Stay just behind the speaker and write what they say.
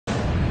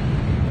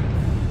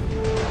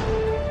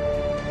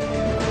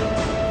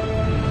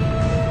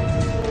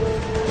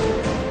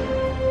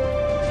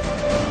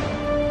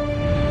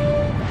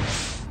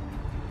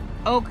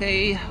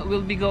Okay,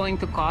 we'll be going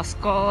to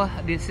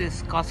Costco. This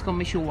is Costco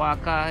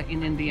Mishawaka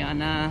in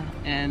Indiana,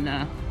 and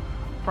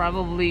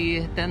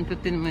probably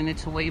 10-15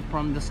 minutes away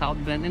from the South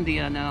Bend,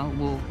 Indiana,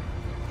 will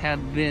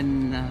have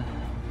been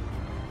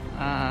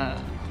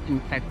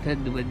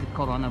infected with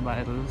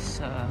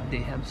coronavirus. They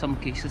have some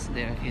cases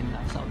there in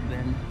South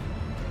Bend.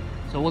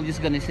 So we're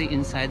just gonna see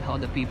inside how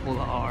the people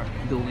are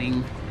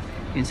doing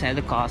inside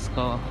the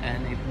Costco,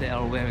 and if they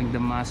are wearing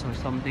the mask or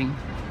something.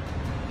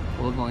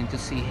 We're going to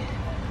see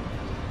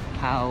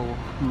how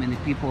many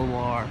people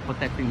are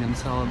protecting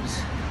themselves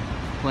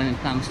when it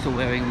comes to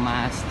wearing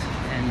masks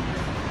and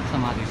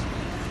some others.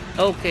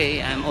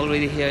 Okay, I'm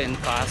already here in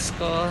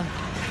Costco,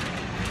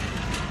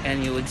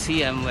 and you would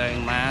see I'm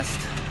wearing mask,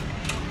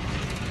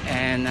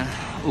 and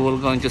we're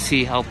going to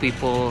see how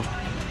people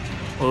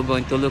are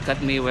going to look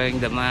at me wearing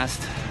the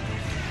mask,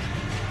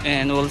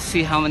 and we'll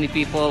see how many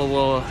people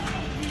will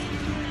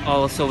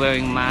also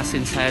wearing masks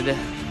inside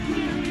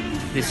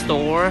the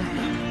store.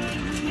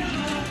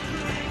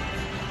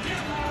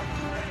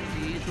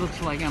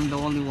 Looks like I'm the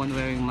only one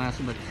wearing mask,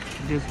 but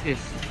this is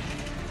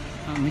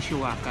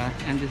Mishawaka,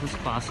 and this is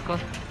Costco,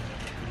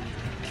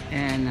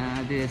 and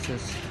this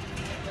is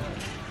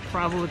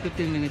probably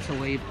 15 minutes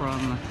away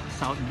from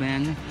South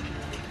Bend,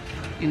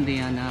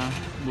 Indiana,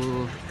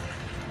 who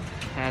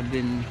have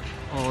been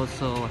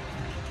also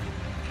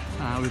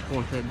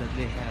reported that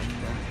they had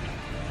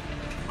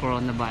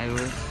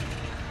coronavirus.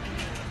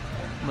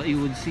 But you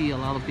would see a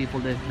lot of people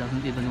that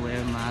doesn't even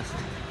wear mask.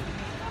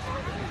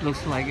 It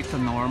looks like it's a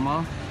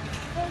normal.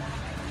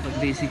 But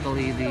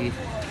basically the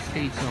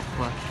states of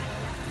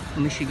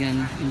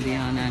Michigan,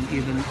 Indiana, and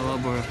even all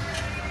over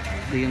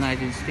the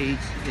United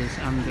States is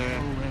under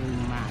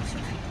wearing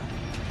masks.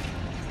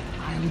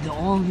 I'm the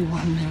only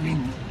one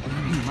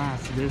wearing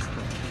masks this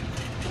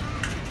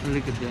time.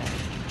 Look at that.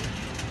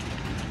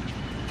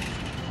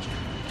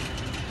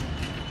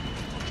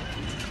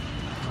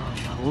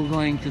 We're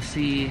going to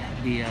see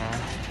the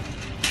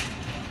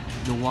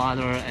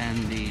water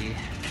and the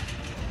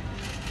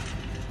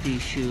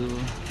tissue,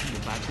 the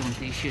bathroom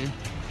tissue.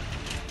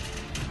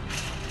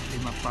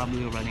 They might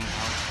probably running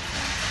out.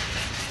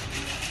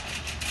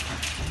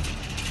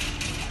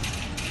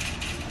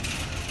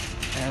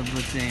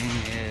 Everything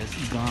is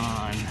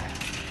gone.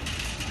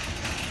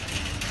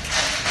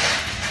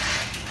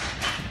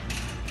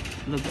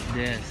 Look at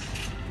this.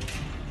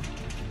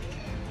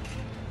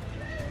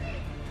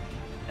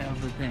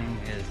 Everything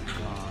is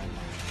gone.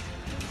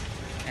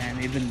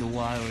 And even the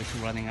water is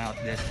running out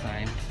this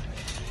time.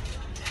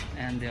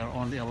 And they are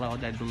only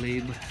allowed, I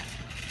believe.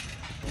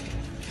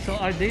 So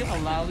are they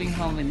allowing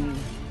how many?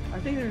 I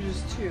think there's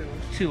just two.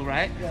 Two,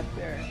 right? Right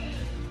there.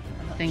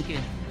 Thank you.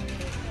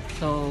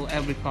 So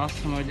every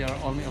customer, they are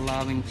only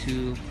allowing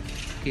 2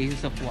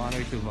 cases of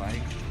water to buy.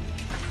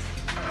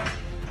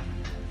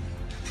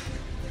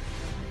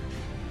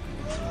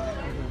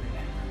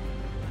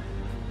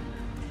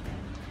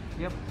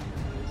 Yep.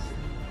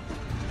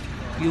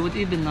 You would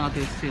even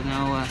notice, you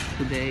know,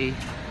 today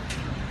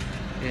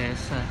is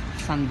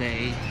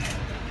Sunday,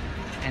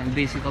 and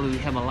basically we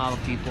have a lot of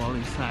people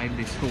inside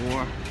the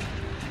store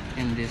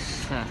in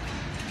this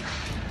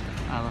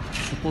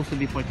supposed to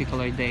be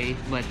particular day,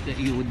 but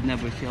you would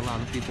never see a lot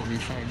of people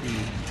inside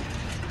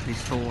the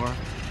store.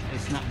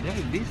 It's not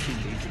very busy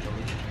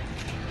basically.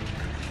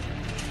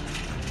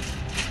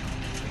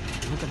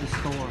 Look at the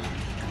store,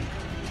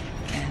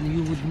 and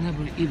you would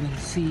never even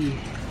see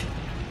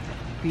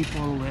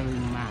people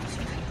wearing masks.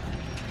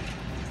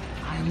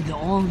 I'm the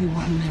only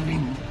one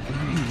wearing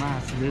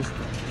mask this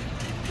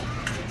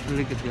time.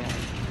 Look at that.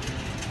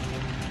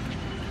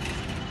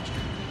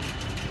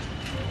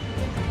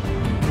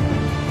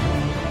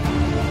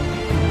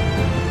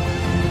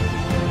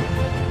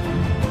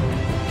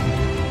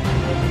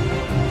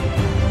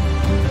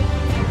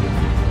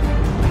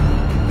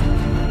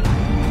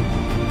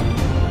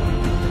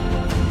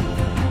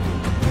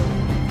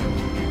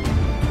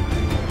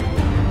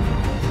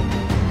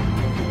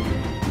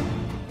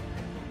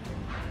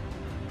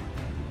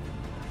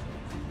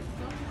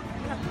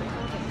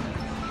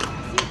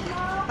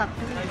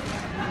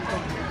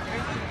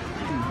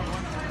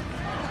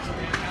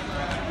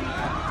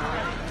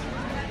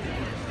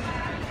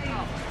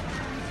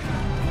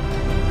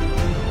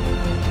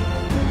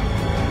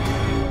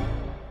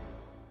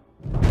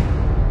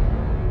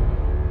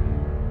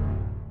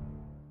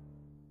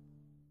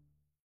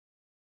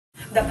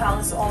 The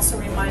palace also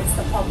reminds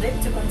the public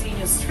to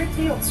continue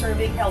strictly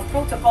observing health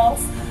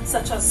protocols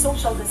such as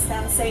social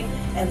distancing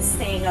and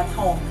staying at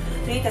home.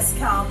 Latest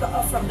count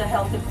from the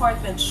health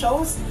department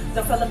shows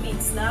the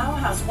Philippines now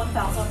has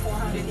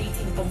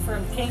 1,418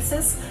 confirmed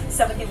cases,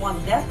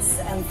 71 deaths,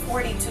 and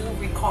 42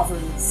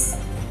 recoveries.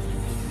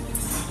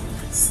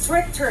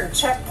 Stricter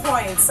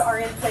checkpoints are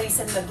in place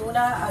in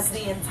Laguna as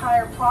the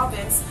entire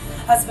province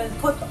has been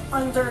put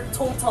under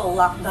total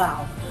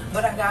lockdown.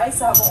 Barangays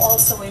have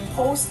also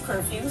imposed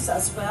curfews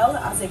as well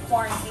as a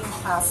quarantine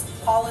pass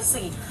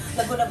policy.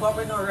 Laguna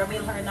Governor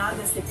Ramil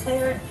Hernandez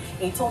declared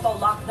a total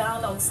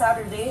lockdown on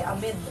Saturday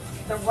amid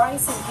the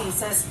rising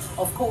cases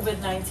of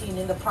COVID-19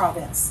 in the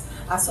province.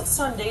 As of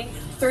Sunday,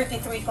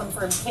 33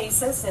 confirmed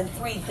cases and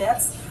 3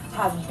 deaths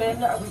have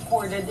been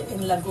recorded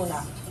in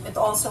Laguna.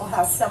 It also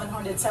has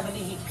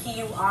 770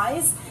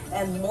 PUIs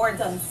and more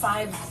than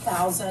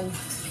 5,000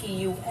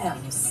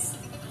 PUMs.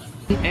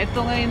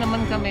 Eto ngayon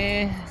naman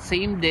kami,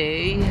 same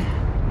day.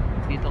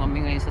 Dito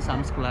kami ngayon sa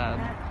Sam's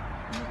Club.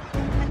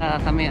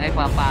 Kami ay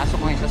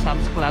papasok ngayon sa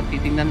Sam's Club.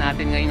 Titingnan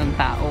natin ngayon ang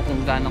tao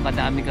kung gaano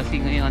kadami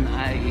kasi ngayon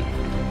ay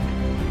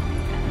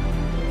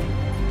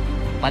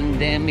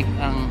pandemic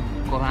ang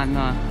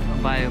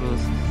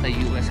coronavirus sa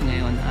US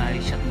ngayon ay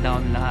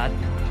shutdown lahat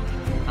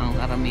ang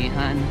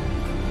karamihan,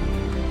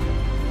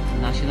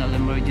 national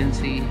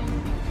emergency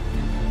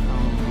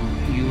ang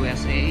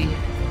USA.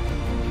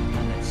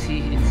 Let's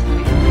see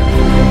inside.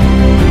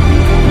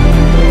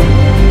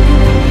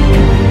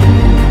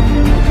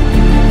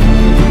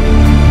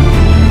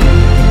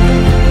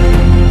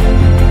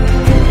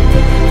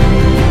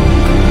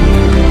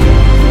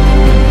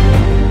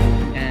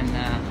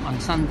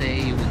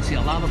 Sunday you would see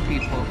a lot of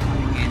people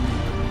coming in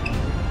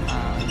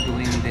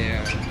doing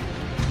their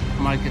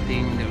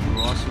marketing, their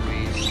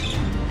groceries,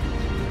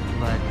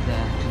 but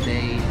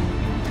today you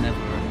would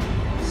never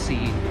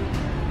see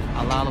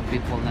a lot of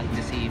people not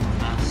the same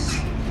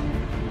as,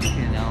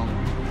 you know,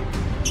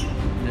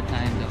 the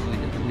time that we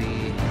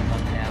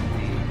don't have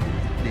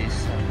this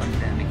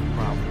pandemic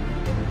problem,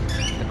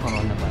 the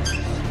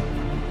coronavirus.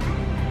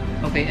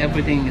 Okay,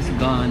 everything is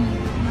gone.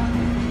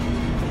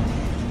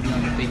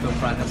 The paper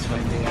products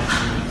right there, you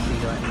see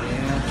right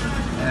there,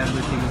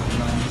 everything is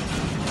gone.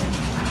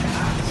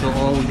 So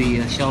all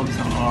the shelves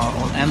are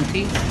all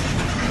empty,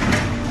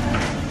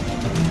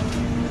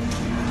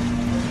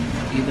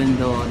 even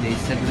though they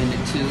said limit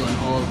 2 on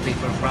all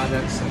paper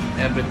products.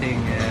 Everything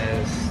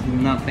is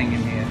nothing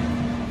in here.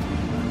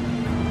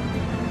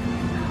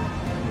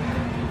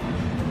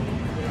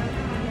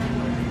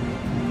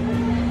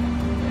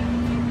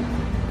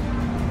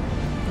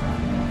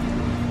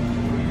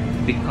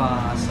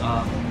 Because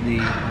of the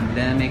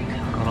pandemic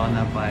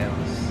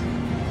coronavirus.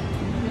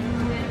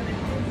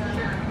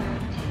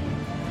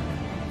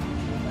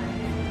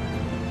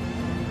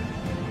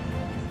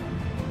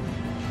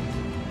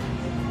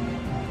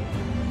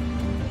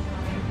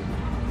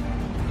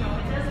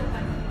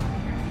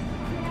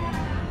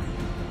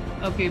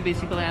 Okay,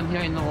 basically I'm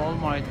here in the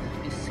Walmart.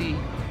 You see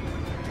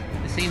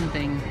the same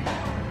thing.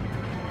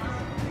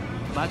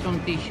 Bathroom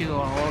tissue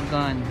are all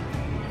gone.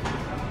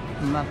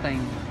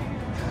 Nothing.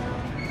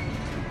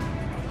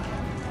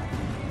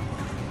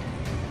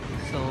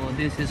 So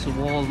this is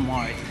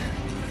Walmart.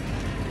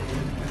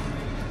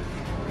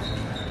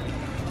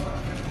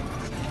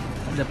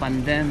 The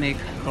pandemic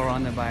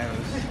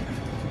coronavirus.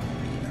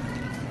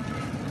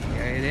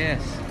 Here it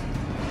is.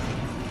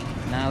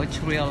 Now it's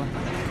real.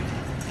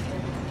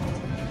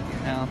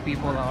 Now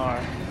people are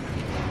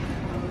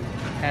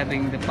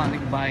having the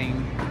panic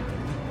buying.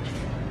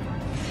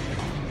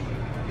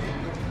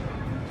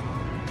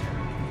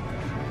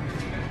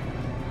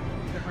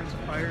 Different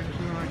suppliers or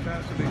something like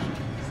that, so they should.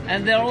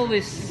 And they're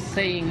always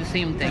saying the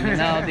same thing.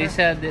 Now they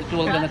said that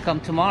we're gonna come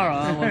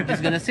tomorrow. We're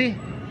just gonna see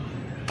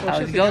how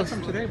it goes.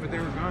 From today, but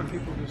they were gone.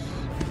 People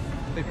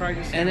they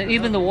probably just. And then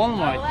even the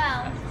Walmart,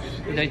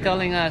 they're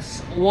telling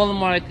us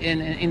Walmart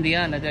in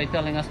Indiana. They're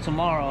telling us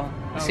tomorrow.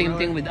 Same really?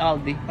 thing with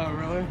Aldi. Oh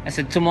really? I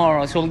said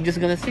tomorrow, so we're just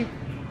gonna see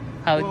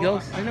how it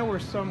goes. I know where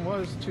some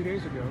was 2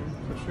 days ago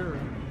for sure.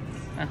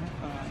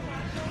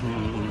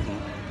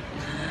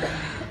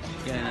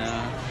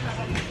 Yan,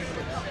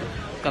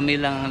 kami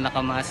lang ang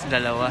nakamas,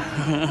 dalawa.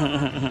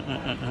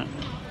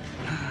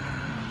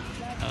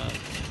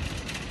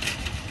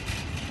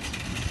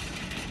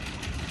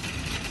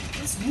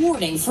 This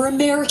warning for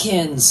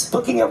Americans.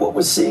 Looking at what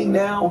we're seeing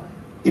now,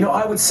 you know,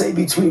 I would say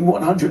between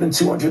 100 and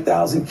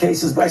 200,000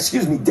 cases,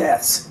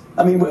 deaths.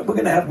 I mean, we're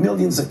going to have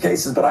millions of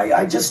cases, but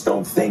I just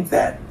don't think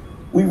that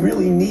we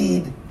really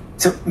need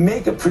to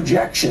make a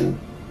projection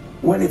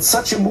when it's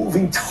such a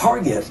moving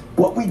target.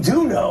 What we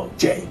do know,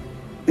 Jay,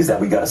 is that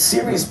we got a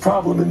serious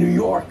problem in New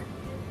York.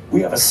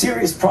 We have a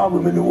serious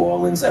problem in New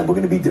Orleans, and we're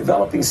going to be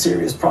developing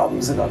serious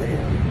problems in other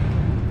areas.